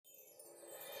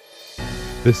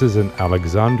This is an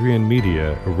Alexandrian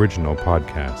Media original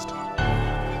podcast.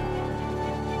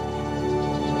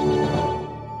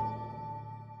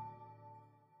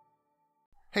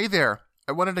 Hey there!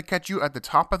 I wanted to catch you at the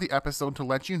top of the episode to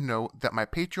let you know that my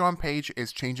Patreon page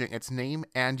is changing its name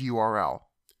and URL.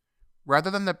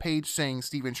 Rather than the page saying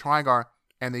Stephen Trigar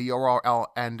and the URL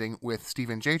ending with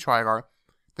Stephen J. Trigar,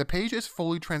 the page is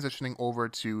fully transitioning over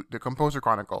to The Composer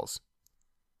Chronicles.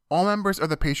 All members of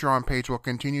the Patreon page will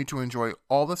continue to enjoy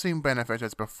all the same benefits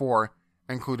as before,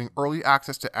 including early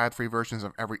access to ad-free versions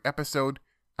of every episode,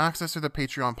 access to the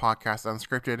Patreon podcast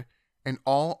Unscripted, and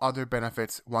all other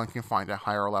benefits one can find at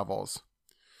higher levels.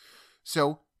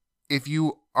 So, if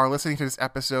you are listening to this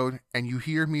episode and you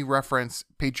hear me reference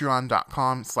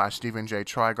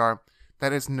patreon.com/StephenJTrigar,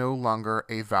 that is no longer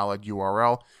a valid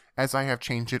URL, as I have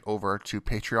changed it over to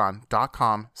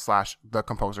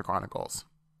patreon.com/TheComposerChronicles.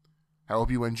 I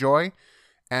hope you enjoy,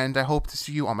 and I hope to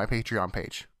see you on my Patreon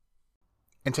page.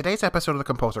 In today's episode of The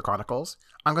Composer Chronicles,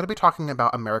 I'm going to be talking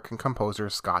about American composer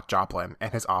Scott Joplin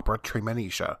and his opera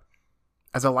Treemonisha.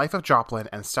 As the life of Joplin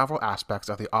and several aspects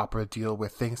of the opera deal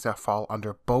with things that fall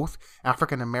under both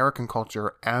African American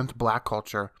culture and Black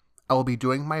culture, I will be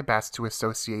doing my best to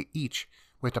associate each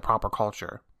with the proper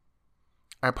culture.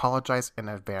 I apologize in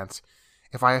advance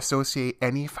if I associate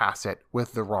any facet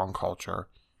with the wrong culture.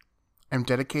 I'm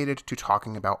dedicated to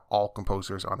talking about all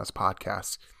composers on this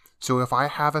podcast, so if I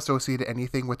have associated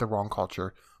anything with the wrong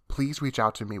culture, please reach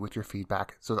out to me with your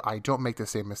feedback so that I don't make the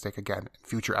same mistake again in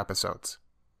future episodes.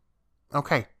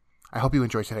 Okay, I hope you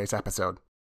enjoyed today's episode.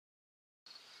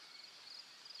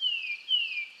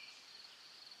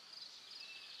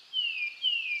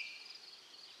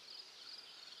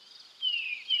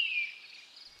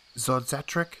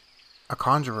 Zodzetric, a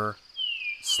conjurer,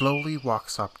 slowly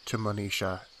walks up to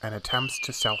Monisha and attempts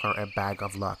to sell her a bag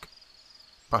of luck,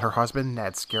 but her husband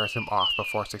Ned scares him off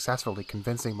before successfully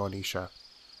convincing Monisha.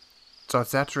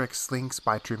 Zodzetric slinks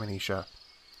by Treemonisha,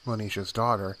 Monisha's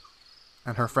daughter,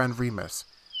 and her friend Remus,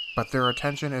 but their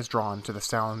attention is drawn to the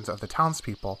sounds of the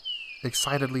townspeople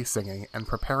excitedly singing and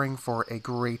preparing for a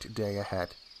great day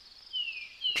ahead.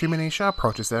 Treemonisha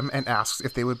approaches them and asks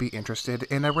if they would be interested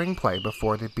in a ring play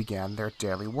before they began their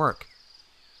daily work.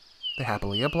 They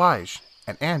happily oblige,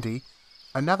 and Andy,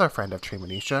 another friend of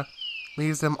Treemonisha,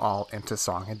 leads them all into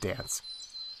song and dance.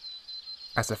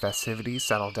 As the festivities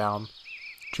settle down,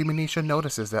 Treemonisha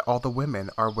notices that all the women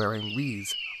are wearing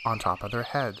wreaths on top of their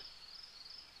head.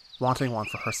 Wanting one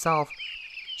for herself,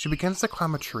 she begins to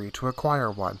climb a tree to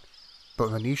acquire one, but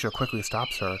Monisha quickly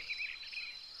stops her.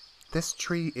 This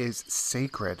tree is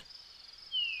sacred.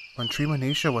 When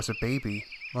Treemonisha was a baby,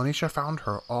 Monisha found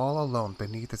her all alone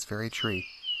beneath this very tree,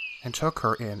 and took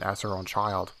her in as her own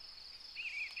child.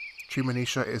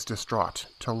 Treemonisha is distraught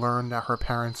to learn that her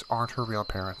parents aren't her real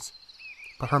parents,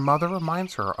 but her mother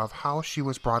reminds her of how she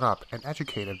was brought up and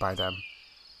educated by them.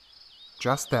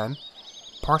 Just then,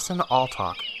 Parson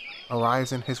Altalk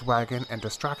arrives in his wagon and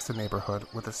distracts the neighborhood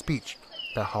with a speech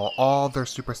that how all their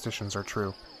superstitions are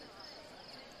true.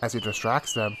 As he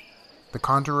distracts them, the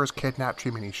conjurers kidnap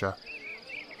Treemonisha.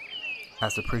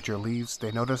 As the preacher leaves,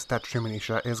 they notice that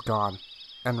Treemonisha is gone,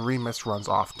 and Remus runs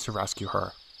off to rescue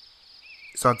her.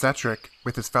 Zodzetric,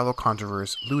 with his fellow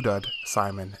conjurers Ludud,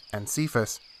 Simon, and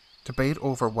Cephas, debate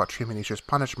over what Treemonisha's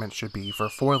punishment should be for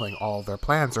foiling all their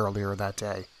plans earlier that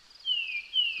day.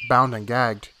 Bound and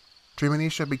gagged,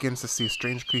 Treemonisha begins to see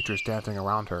strange creatures dancing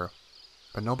around her,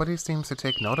 but nobody seems to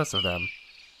take notice of them.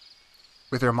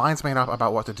 With their minds made up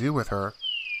about what to do with her,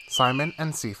 Simon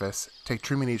and Cephas take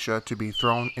Treemonisha to be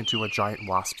thrown into a giant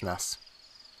wasp's nest.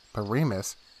 But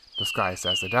Remus, disguised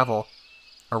as the devil,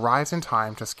 arrives in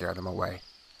time to scare them away.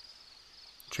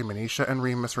 Treemonisha and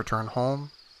Remus return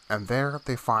home, and there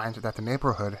they find that the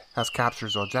neighborhood has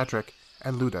captured Zodzetric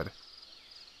and Ludud.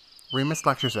 Remus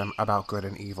lectures them about good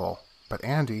and evil, but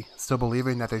Andy, still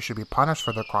believing that they should be punished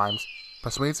for their crimes,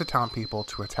 persuades the town people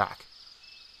to attack.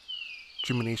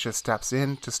 Treemonisha steps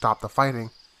in to stop the fighting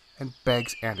and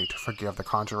begs Andy to forgive the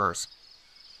conjurers.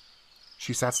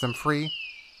 She sets them free,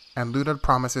 and Ludud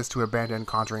promises to abandon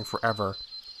conjuring forever,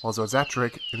 while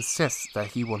Zodzetric insists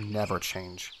that he will never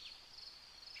change.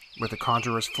 With the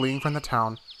conjurers fleeing from the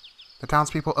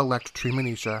townspeople elect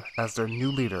Treemonisha as their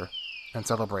new leader and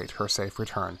celebrate her safe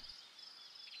return.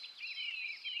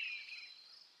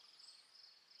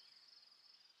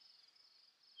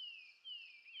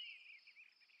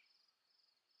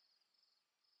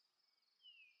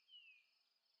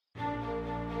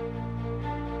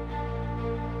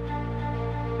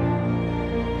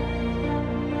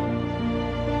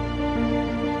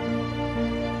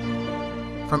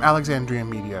 From Alexandrian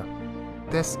Media,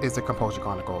 this is The Composer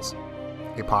Chronicles.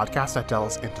 a podcast that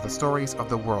delves into the stories of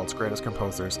the world's greatest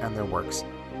composers and their works.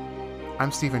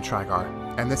 I'm Stephen Tragar,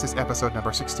 and this is episode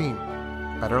number 16,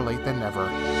 Better Late Than Never.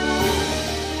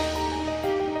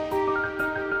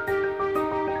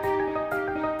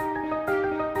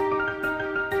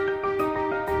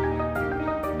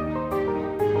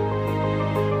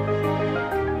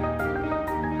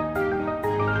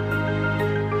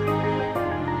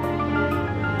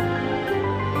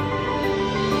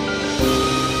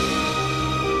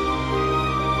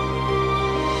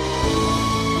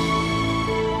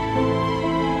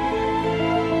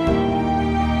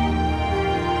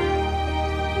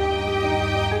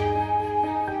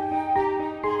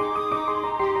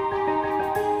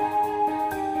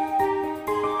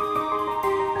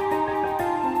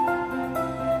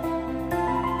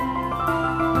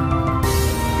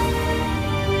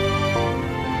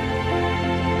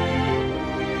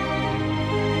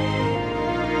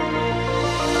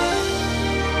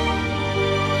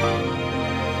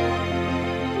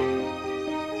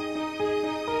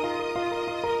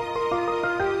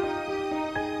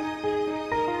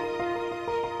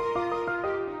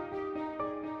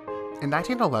 In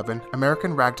 1911,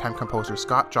 American ragtime composer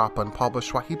Scott Joplin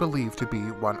published what he believed to be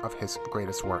one of his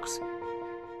greatest works.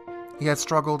 He had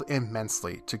struggled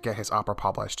immensely to get his opera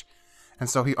published, and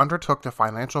so he undertook the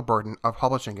financial burden of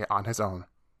publishing it on his own.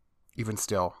 Even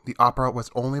still, the opera was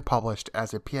only published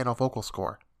as a piano vocal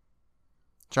score.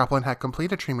 Joplin had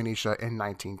completed Treemonisha in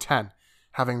 1910,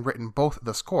 having written both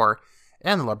the score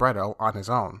and the libretto on his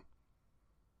own.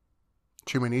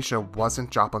 Treemonisha wasn't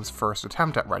Joplin's first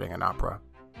attempt at writing an opera.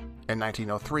 In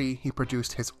 1903, he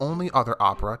produced his only other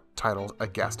opera, titled A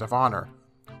Guest of Honor,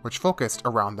 which focused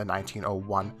around the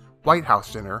 1901 White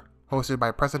House dinner hosted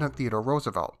by President Theodore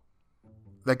Roosevelt.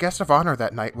 The guest of honor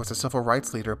that night was the civil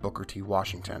rights leader Booker T.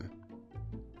 Washington.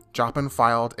 Joplin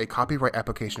filed a copyright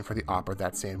application for the opera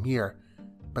that same year,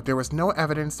 but there was no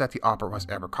evidence that the opera was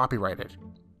ever copyrighted.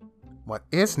 What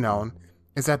is known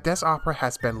is that this opera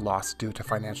has been lost due to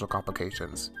financial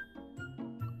complications.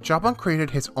 Joplin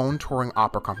created his own touring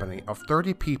opera company of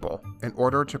 30 people in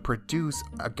order to produce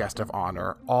A Guest of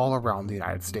Honor all around the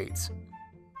United States.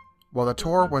 While the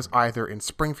tour was either in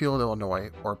Springfield,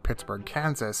 Illinois or Pittsburgh,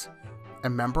 Kansas, a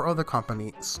member of the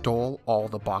company stole all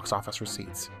the box office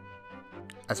receipts.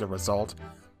 As a result,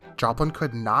 Joplin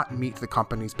could not meet the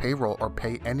company's payroll or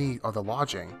pay any of the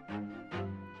lodging.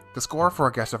 The score for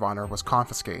A Guest of Honor was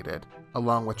confiscated,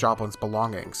 along with Joplin's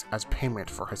belongings, as payment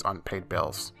for his unpaid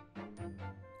bills.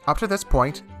 Up to this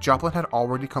point, Joplin had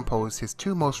already composed his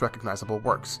two most recognizable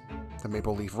works, The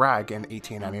Maple Leaf Rag in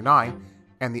 1899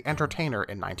 and The Entertainer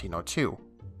in 1902.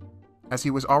 As he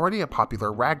was already a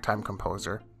popular ragtime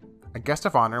composer, A Guest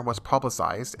of Honor was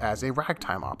publicized as a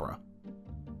ragtime opera.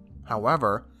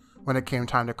 However, when it came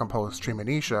time to compose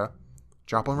Treemonisha,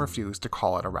 Joplin refused to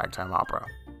call it a ragtime opera.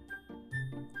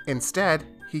 Instead,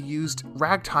 he used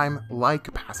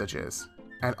ragtime-like passages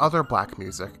and other black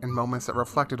music in moments that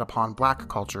reflected upon black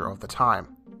culture of the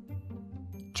time.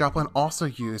 Joplin also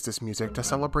used this music to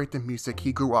celebrate the music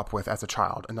he grew up with as a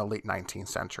child in the late 19th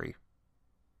century.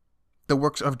 The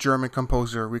works of German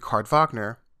composer Richard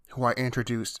Wagner, who I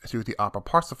introduced through the opera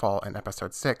Parsifal in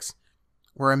episode 6,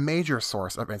 were a major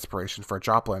source of inspiration for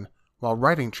Joplin while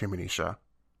writing Treemonisha.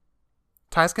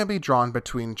 Ties can be drawn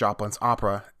between Joplin's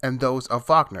opera and those of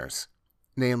Wagner's,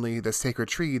 namely the sacred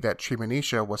tree that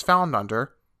Treemonisha was found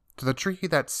under, to the tree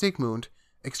that Siegmund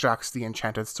extracts the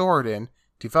enchanted sword in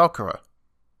Die Walküre,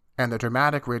 and the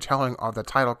dramatic retelling of the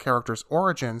title character's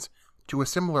origins to a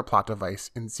similar plot device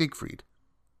in Siegfried.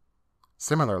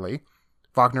 Similarly,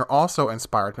 Wagner also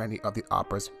inspired many of the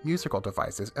opera's musical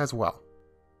devices as well.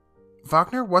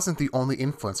 Wagner wasn't the only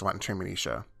influence on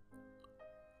Treemonisha.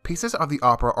 Pieces of the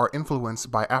opera are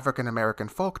influenced by African American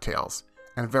folk tales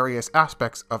and various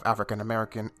aspects of African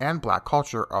American and black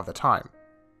culture of the time.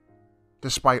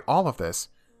 Despite all of this,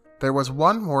 there was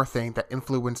one more thing that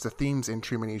influenced the themes in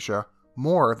Treemonisha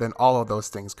more than all of those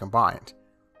things combined,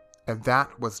 and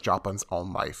that was Joplin's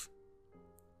own life.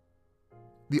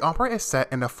 The opera is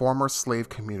set in a former slave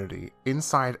community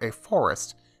inside a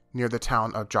forest near the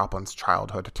town of Joplin's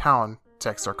childhood town,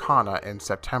 Texarkana, in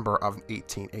September of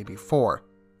 1884.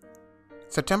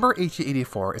 September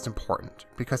 1884 is important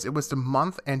because it was the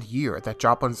month and year that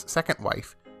Joplin's second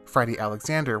wife, Freddie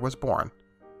Alexander, was born.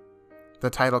 The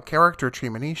title character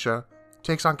Treemonisha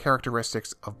takes on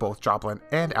characteristics of both Joplin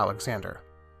and Alexander.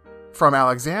 From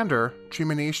Alexander,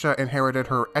 Treemonisha inherited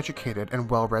her educated and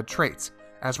well-read traits,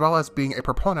 as well as being a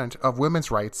proponent of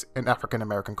women's rights in African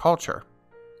American culture.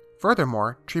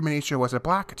 Furthermore, Treemonisha was a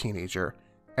black teenager,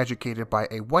 educated by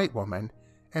a white woman,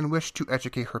 and wished to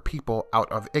educate her people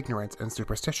out of ignorance and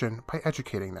superstition by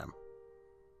educating them.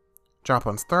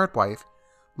 Joplin's third wife,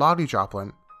 Lottie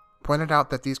Joplin, pointed out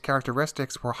that these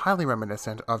characteristics were highly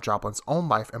reminiscent of Joplin's own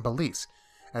life and beliefs,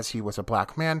 as he was a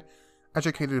black man,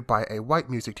 educated by a white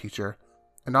music teacher,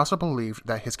 and also believed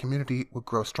that his community would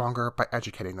grow stronger by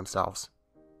educating themselves.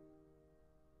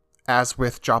 As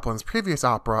with Joplin's previous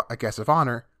opera, A Guest of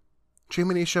Honor,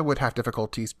 Treemonisha would have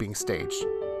difficulties being staged.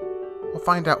 We'll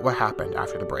find out what happened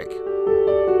after the break.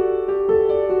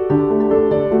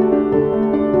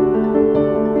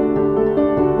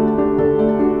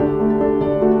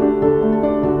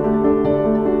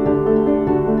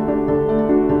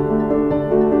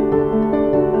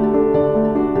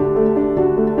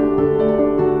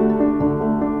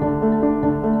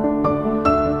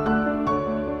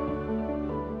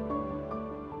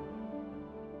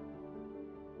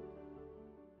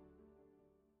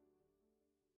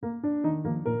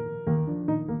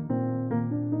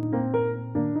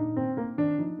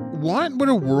 What would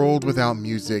a world without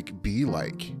music be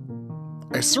like?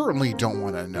 I certainly don't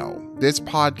want to know. This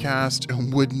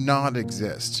podcast would not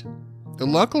exist.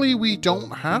 Luckily, we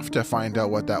don't have to find out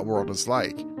what that world is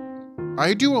like.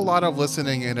 I do a lot of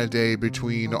listening in a day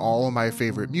between all of my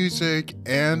favorite music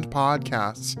and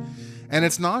podcasts, and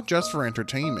it's not just for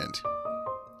entertainment.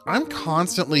 I'm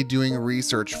constantly doing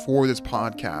research for this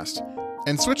podcast,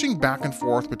 and switching back and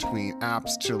forth between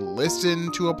apps to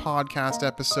listen to a podcast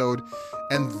episode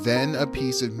and then a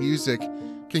piece of music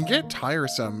can get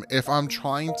tiresome if I'm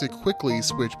trying to quickly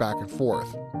switch back and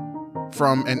forth.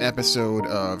 From an episode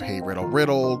of Hey Riddle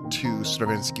Riddle to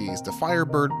Stravinsky's The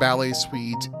Firebird Ballet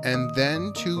Suite and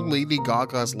then to Lady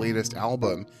Gaga's latest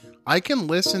album, I can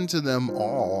listen to them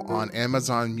all on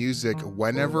Amazon Music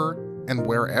whenever and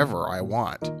wherever I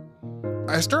want.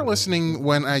 I start listening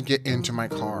when I get into my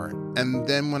car, and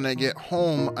then when I get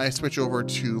home, I switch over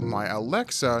to my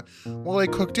Alexa while I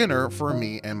cook dinner for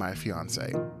me and my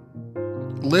fiance.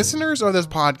 Listeners of this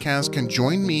podcast can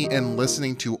join me in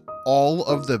listening to all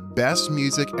of the best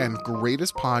music and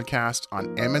greatest podcasts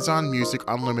on Amazon Music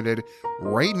Unlimited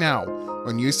right now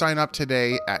when you sign up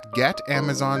today at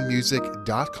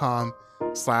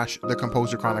getamazonmusic.com/The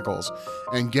Composer Chronicles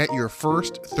and get your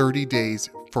first 30 days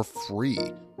for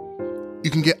free. You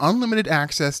can get unlimited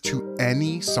access to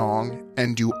any song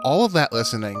and do all of that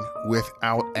listening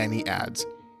without any ads.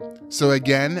 So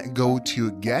again, go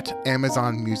to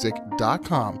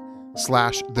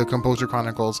getamazonmusic.com/The Composer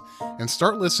Chronicles and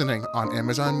start listening on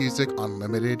Amazon Music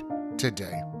Unlimited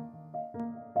today.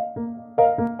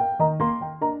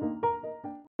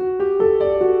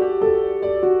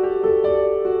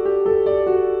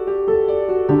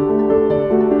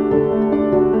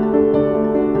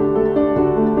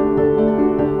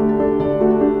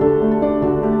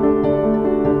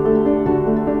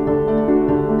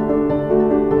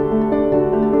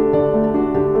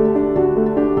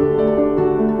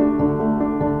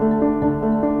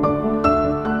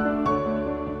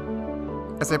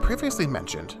 As I previously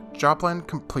mentioned, Joplin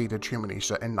completed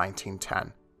Treemonisha in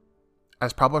 1910.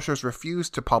 As publishers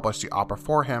refused to publish the opera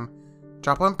for him,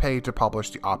 Joplin paid to publish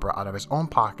the opera out of his own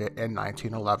pocket in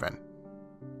 1911.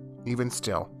 Even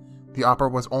still, the opera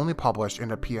was only published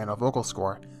in a piano vocal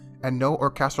score, and no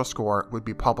orchestral score would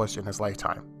be published in his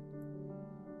lifetime.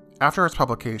 After its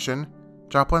publication,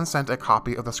 Joplin sent a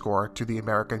copy of the score to the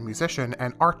American Musician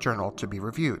and Art Journal to be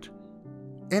reviewed.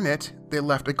 In it, they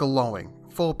left a glowing,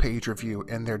 full-page review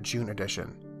in their June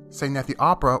edition, saying that the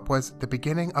opera was the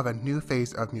beginning of a new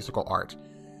phase of musical art,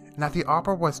 and that the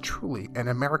opera was truly an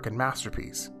American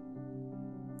masterpiece.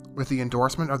 With the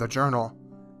endorsement of the journal,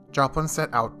 Joplin set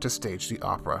out to stage the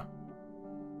opera.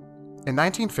 In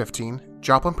 1915,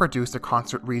 Joplin produced a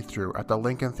concert read-through at the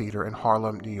Lincoln Theater in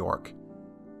Harlem, New York.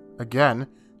 Again,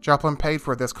 Joplin paid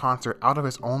for this concert out of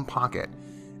his own pocket,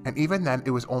 and even then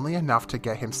it was only enough to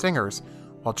get him singers,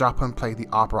 while Joplin played the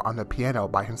opera on the piano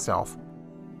by himself.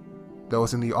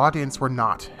 Those in the audience were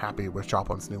not happy with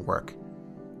Joplin's new work.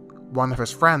 One of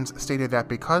his friends stated that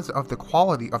because of the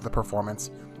quality of the performance,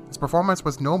 his performance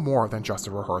was no more than just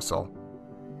a rehearsal.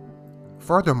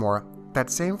 Furthermore,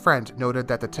 that same friend noted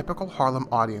that the typical Harlem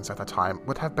audience at the time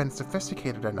would have been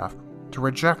sophisticated enough to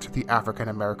reject the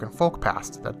African-American folk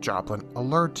past that Joplin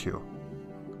allured to,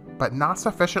 but not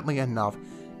sufficiently enough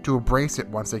to embrace it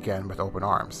once again with open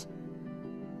arms.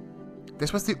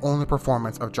 This was the only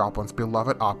performance of Joplin's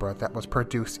beloved opera that was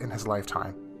produced in his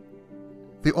lifetime.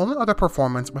 The only other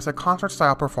performance was a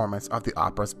concert-style performance of the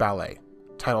opera's ballet,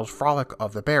 titled Frolic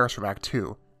of the Bears from Act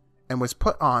II, and was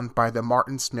put on by the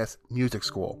Martin Smith Music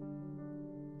School.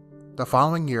 The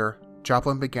following year,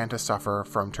 Joplin began to suffer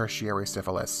from tertiary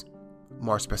syphilis,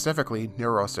 more specifically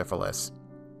neurosyphilis,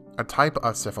 a type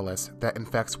of syphilis that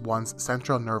infects one's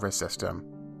central nervous system.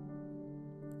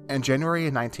 In January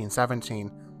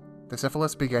 1917, the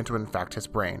syphilis began to infect his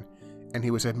brain, and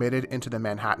he was admitted into the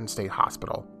Manhattan State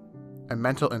Hospital, a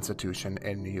mental institution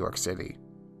in New York City.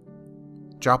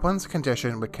 Joplin's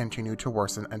condition would continue to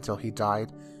worsen until he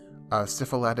died of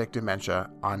syphilitic dementia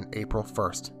on April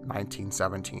 1st,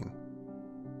 1917.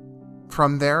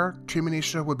 From there,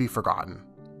 Treemonisha would be forgotten.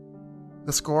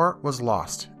 The score was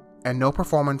lost, and no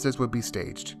performances would be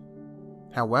staged.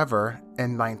 However,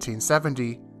 in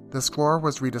 1970, the score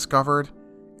was rediscovered,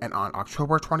 and on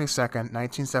October 22,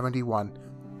 1971,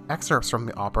 excerpts from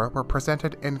the opera were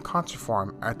presented in concert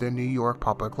form at the New York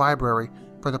Public Library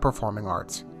for the Performing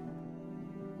Arts.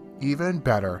 Even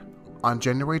better, on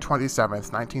January 27,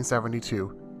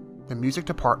 1972, the music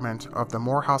department of the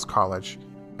Morehouse College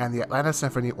and the Atlanta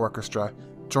Symphony Orchestra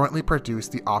jointly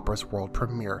produced the opera's world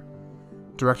premiere,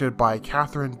 directed by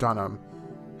Katherine Dunham,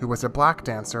 who was a black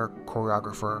dancer,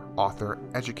 choreographer, author,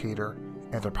 educator,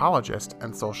 anthropologist,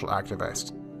 and social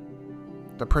activist.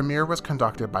 The premiere was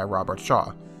conducted by Robert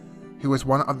Shaw, who was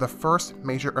one of the first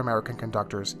major American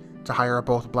conductors to hire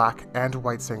both black and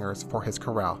white singers for his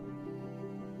chorale.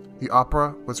 The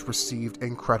opera was received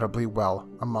incredibly well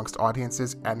amongst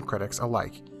audiences and critics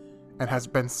alike, and has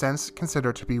been since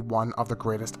considered to be one of the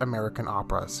greatest American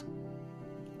operas.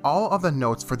 All of the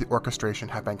notes for the orchestration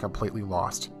have been completely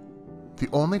lost. The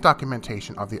only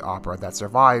documentation of the opera that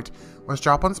survived was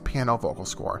Joplin's piano vocal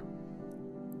score.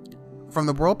 From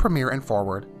the world premiere and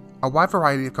forward, a wide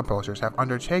variety of composers have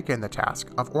undertaken the task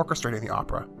of orchestrating the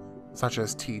opera, such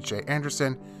as T.J.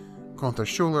 Anderson, Gunther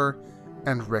Schuller,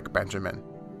 and Rick Benjamin.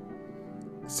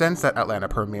 Since that Atlanta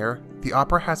premiere, the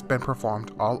opera has been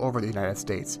performed all over the United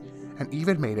States and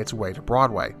even made its way to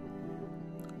Broadway.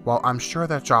 While I'm sure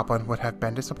that Joplin would have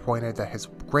been disappointed that his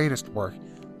greatest work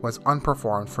was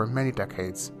unperformed for many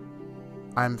decades,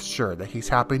 I'm sure that he's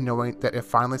happy knowing that it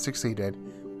finally succeeded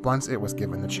once it was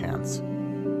given the chance.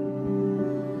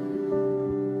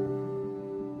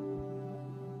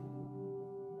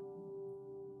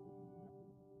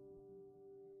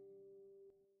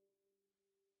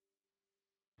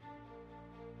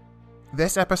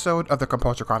 This episode of the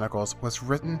Composer Chronicles was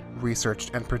written,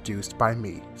 researched, and produced by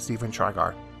me, Stephen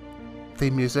Trigar.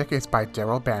 Theme music is by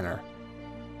Daryl Banner.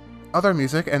 Other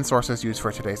music and sources used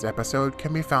for today's episode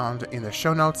can be found in the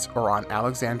show notes or on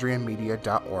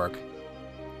alexandrianmedia.org.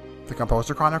 The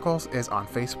Composer Chronicles is on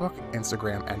Facebook,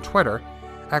 Instagram, and Twitter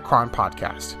at Chron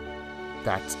Podcast.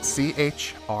 That's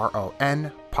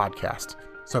CHRON Podcast.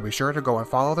 So be sure to go and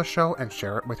follow the show and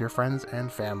share it with your friends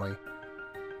and family.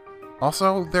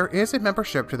 Also, there is a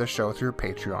membership to the show through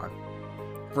Patreon.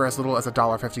 For as little as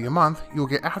 $1.50 a month, you'll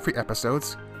get ad-free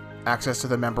episodes, access to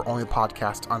the member-only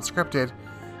podcast Unscripted,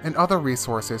 and other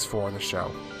resources for the show.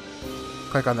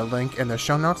 Click on the link in the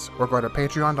show notes or go to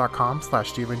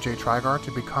patreon.com/StephenJTrigar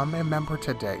to become a member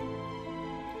today.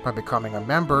 By becoming a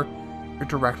member, you're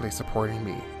directly supporting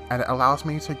me, and it allows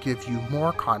me to give you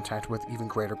more content with even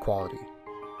greater quality.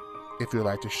 If you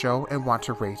like the show and want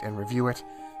to rate and review it,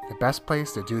 the best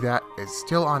place to do that is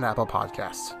still on Apple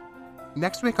Podcasts.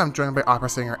 Next week, I'm joined by opera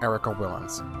singer Erica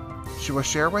Willens. She will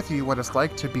share with you what it's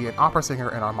like to be an opera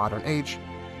singer in our modern age,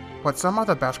 what some of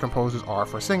the best composers are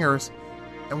for singers,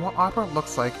 and what opera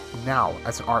looks like now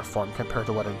as an art form compared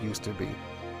to what it used to be.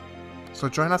 So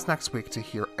join us next week to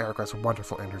hear Erica's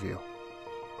wonderful interview.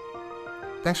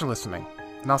 Thanks for listening,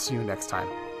 and I'll see you next time.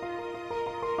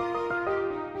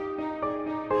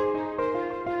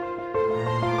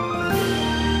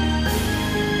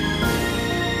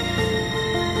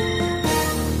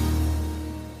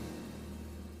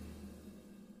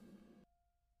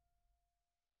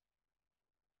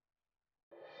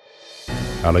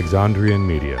 Alexandrian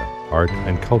Media, art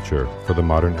and culture for the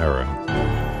modern era.